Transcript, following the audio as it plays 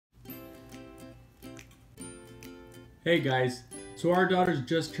Hey guys, so our daughters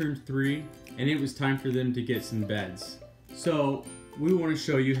just turned 3 and it was time for them to get some beds. So we want to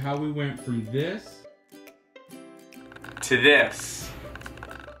show you how we went from this to this.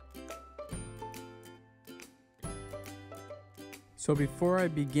 So before I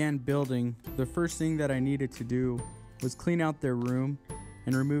began building, the first thing that I needed to do was clean out their room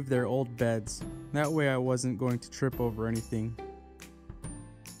and remove their old beds. That way I wasn't going to trip over anything.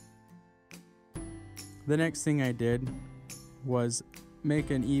 The next thing I did was make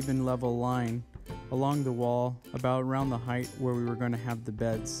an even level line along the wall about around the height where we were going to have the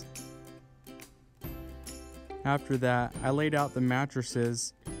beds. After that, I laid out the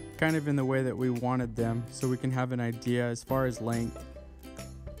mattresses kind of in the way that we wanted them so we can have an idea as far as length.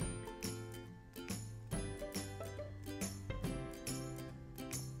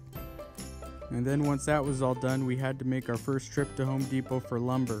 And then once that was all done, we had to make our first trip to Home Depot for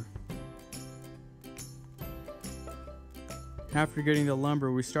lumber. After getting the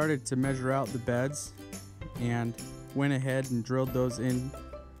lumber, we started to measure out the beds and went ahead and drilled those in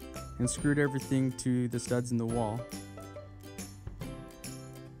and screwed everything to the studs in the wall.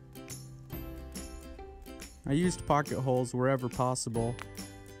 I used pocket holes wherever possible.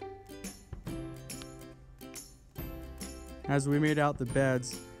 As we made out the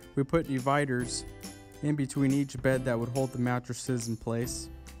beds, we put dividers in between each bed that would hold the mattresses in place.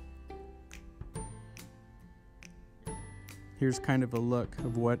 Here's kind of a look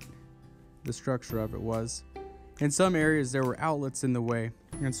of what the structure of it was. In some areas there were outlets in the way,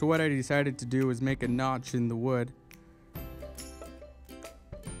 and so what I decided to do was make a notch in the wood.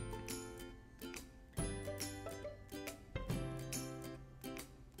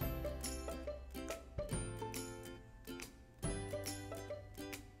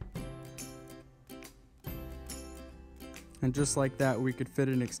 And just like that, we could fit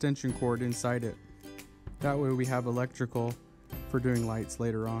an extension cord inside it. That way we have electrical for doing lights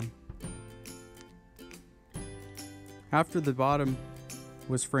later on. After the bottom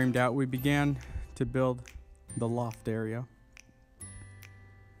was framed out, we began to build the loft area.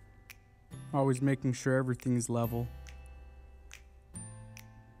 Always making sure everything's level.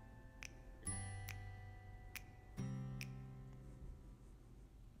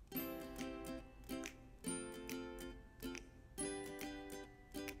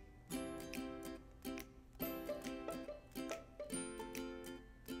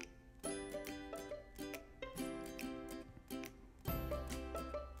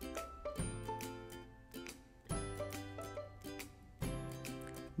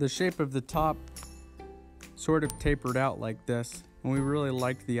 The shape of the top sort of tapered out like this, and we really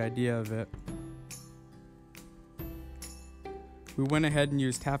liked the idea of it. We went ahead and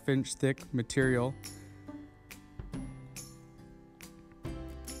used 1/2 inch thick material.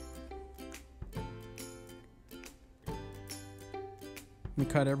 And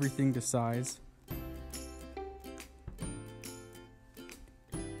cut everything to size.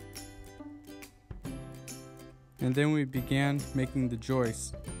 And then we began making the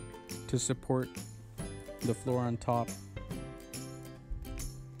joists to support the floor on top.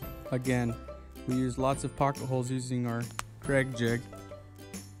 Again, we used lots of pocket holes using our Craig jig.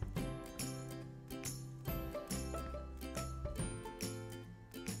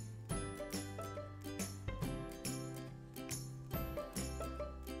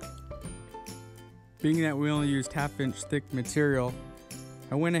 Being that we only used 1/2 inch thick material,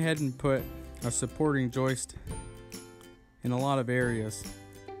 I went ahead and put a supporting joist in a lot of areas,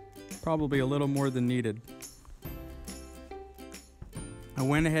 probably a little more than needed. I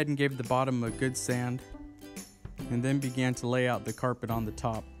went ahead and gave the bottom a good sand and then began to lay out the carpet on the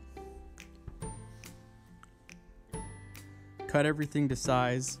top. Cut everything to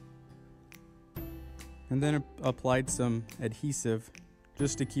size and then applied some adhesive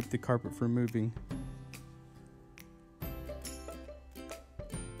just to keep the carpet from moving.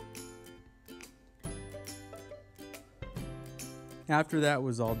 After that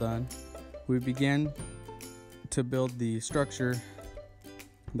was all done, we began to build the structure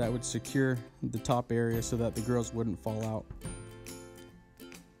that would secure the top area so that the girls wouldn't fall out.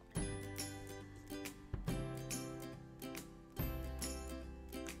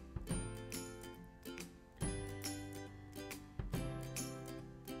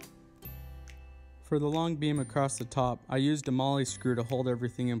 For the long beam across the top, I used a molly screw to hold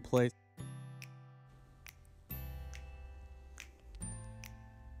everything in place.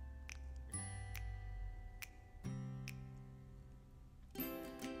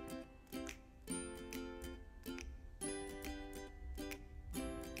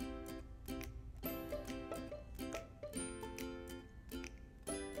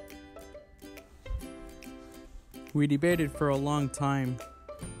 We debated for a long time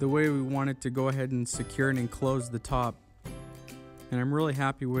the way we wanted to go ahead and secure and enclose the top, and I'm really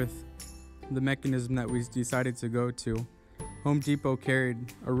happy with the mechanism that we decided to go to. Home Depot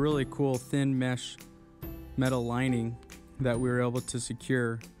carried a really cool thin mesh metal lining that we were able to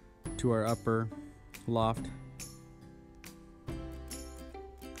secure to our upper loft.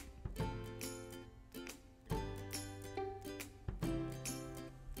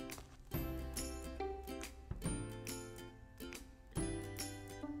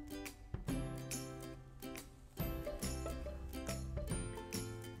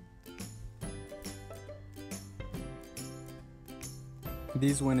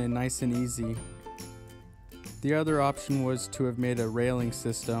 These went in nice and easy. The other option was to have made a railing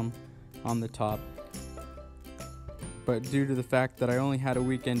system on the top, but due to the fact that I only had a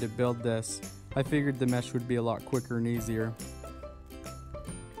weekend to build this, I figured the mesh would be a lot quicker and easier.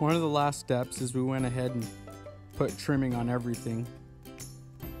 One of the last steps is we went ahead and put trimming on everything.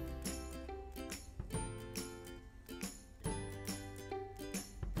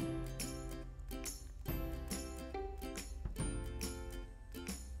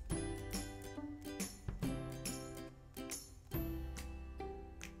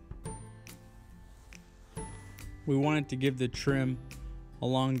 We wanted to give the trim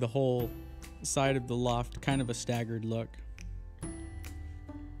along the whole side of the loft kind of a staggered look.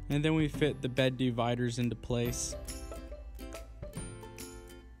 And then we fit the bed dividers into place.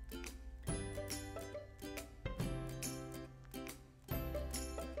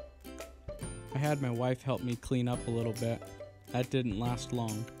 I had my wife help me clean up a little bit. That didn't last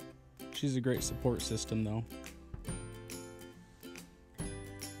long. She's a great support system though.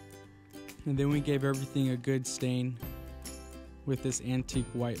 And then we gave everything a good stain with this antique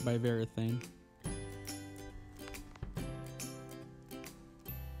white by Varathane.